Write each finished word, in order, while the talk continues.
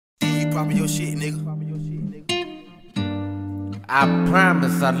poppin' your shit, nigga. I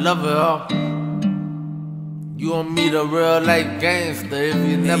promise I love it all. You gon' meet a real life gangster if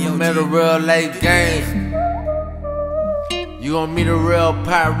you never met a real life gangster. You gon' meet a real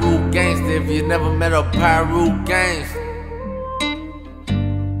Pyru gangster if you never met a Pyru gangster.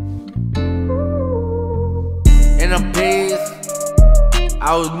 In the past,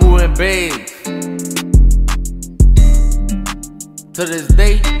 I was moving bags. To this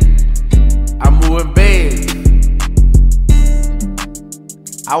day, I'm moving bags.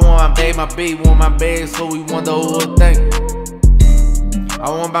 I want my babe want my bag, so we want the whole thing. I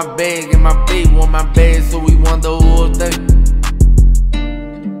want my bag and my babe want my bag, so we want the whole thing.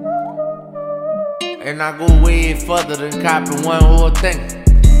 And I go way further than copping one whole thing.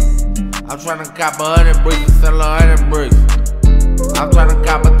 I'm tryna cop 100 bricks and sell 100 bricks. I'm tryna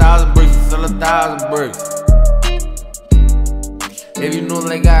cop 1,000 bricks and sell 1,000 bricks. If you know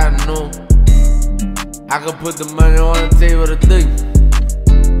like I know, I can put the money on the table to think.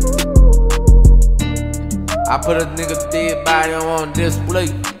 I put a nigga dead body on display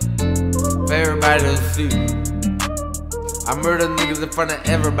for everybody to see. I murder niggas in front of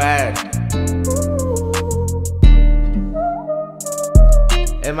everybody.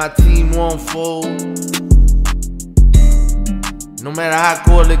 And my team won't fold. No matter how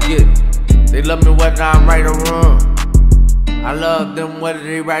cold it get, they love me whether I'm right or wrong. I love them whether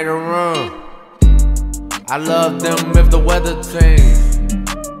they right or wrong. I love them if the weather change.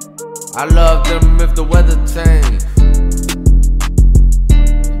 I love them if the weather change.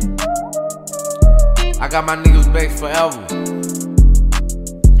 I got my niggas back forever.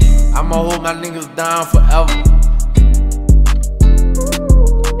 I'ma hold my niggas down forever.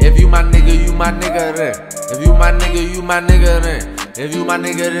 If you my nigga, you my nigga then. If you my nigga, you my nigga then. If you my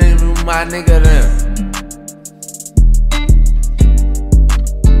nigga then, you my nigga then.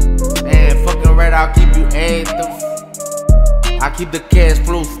 Man, fucking right, I'll keep you active. I keep the cash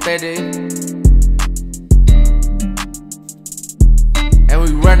flow steady. And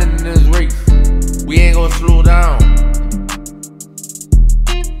we running in this race. We ain't gonna slow down.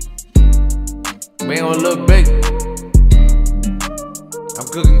 We ain't gonna look big. I'm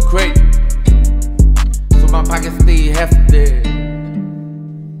cooking quick, so my pockets stay hefty.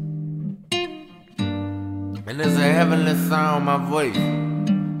 And there's a heavenly sound in my voice.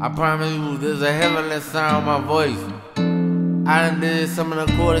 I promise you, there's a heavenly sound in my voice. I done did some of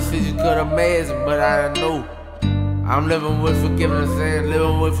the coolest shit you could imagine, but I done know I'm living with forgiveness and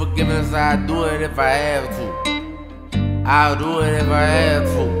living with forgiveness. I'll do it if I have to. I'll do it if I have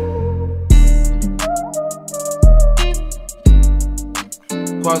to.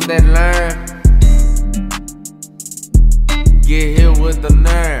 Cross that line, get hit with the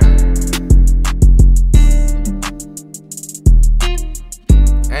nerve.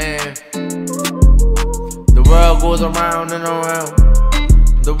 And the world goes around and around.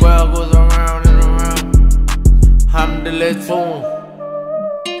 The world goes around and around. Hamdulillah,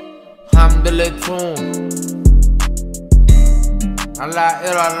 Hamdulillah. Allah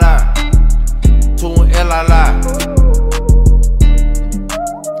illallah, Tun illallah.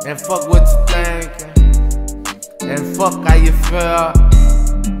 And fuck what you thinking, and fuck how you feel.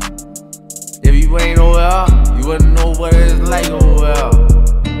 If you ain't over here, you wouldn't know what it's like over here.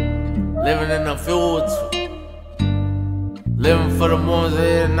 Living in the fields, living for the mornings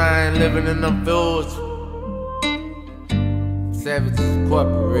and night, living in the fields. Savage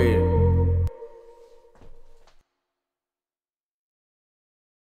Incorporated.